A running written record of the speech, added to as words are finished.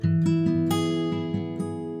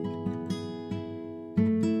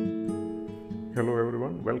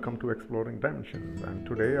everyone, welcome to Exploring Dimensions, and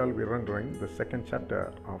today I'll be rendering the second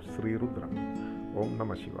chapter of Sri Rudram, Om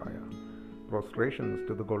Namah Shivaya. Prostrations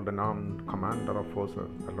to the golden armed commander of forces,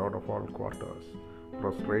 the Lord of all quarters.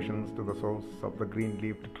 Prostrations to the source of the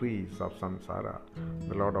green-leafed trees of Samsara,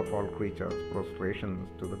 the Lord of all creatures. Prostrations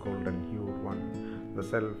to the golden-hued one, the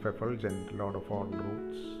self-effulgent Lord of all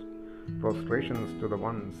roots. Prostrations to the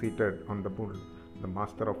one seated on the bull, the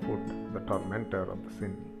master of food, the tormentor of the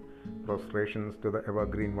sin. Prostrations to the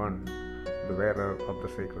evergreen one, the wearer of the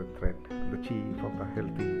sacred thread, the chief of the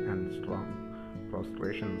healthy and strong.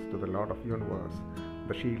 Prostrations to the Lord of universe,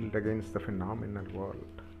 the shield against the phenomenal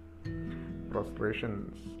world.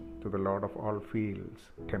 Prostrations to the Lord of all fields,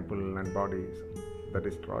 temple and bodies, the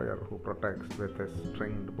destroyer who protects with his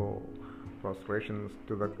stringed bow. Prostrations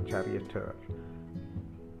to the charioteer,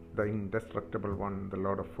 the indestructible one, the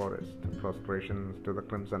Lord of forest. Prostrations to the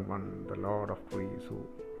crimson one, the Lord of trees, who,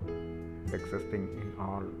 existing in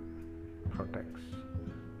all, protects.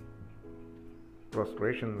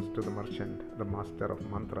 Prostrations to the merchant, the master of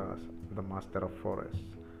mantras, the master of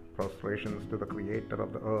forests. Prostrations to the creator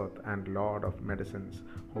of the earth and Lord of medicines,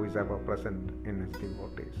 who is ever present in his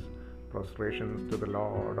devotees. Prostrations to the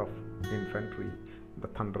Lord of infantry, the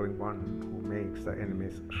thundering one who makes the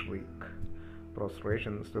enemies shriek.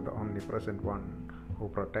 Prostrations to the omnipresent one who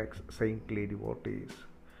protects saintly devotees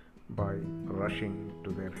by rushing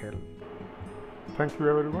to their help. Thank you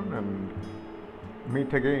everyone, and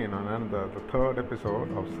meet again on the third episode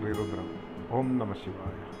of Sri Rudram. Om Namah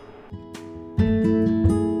Shivaya.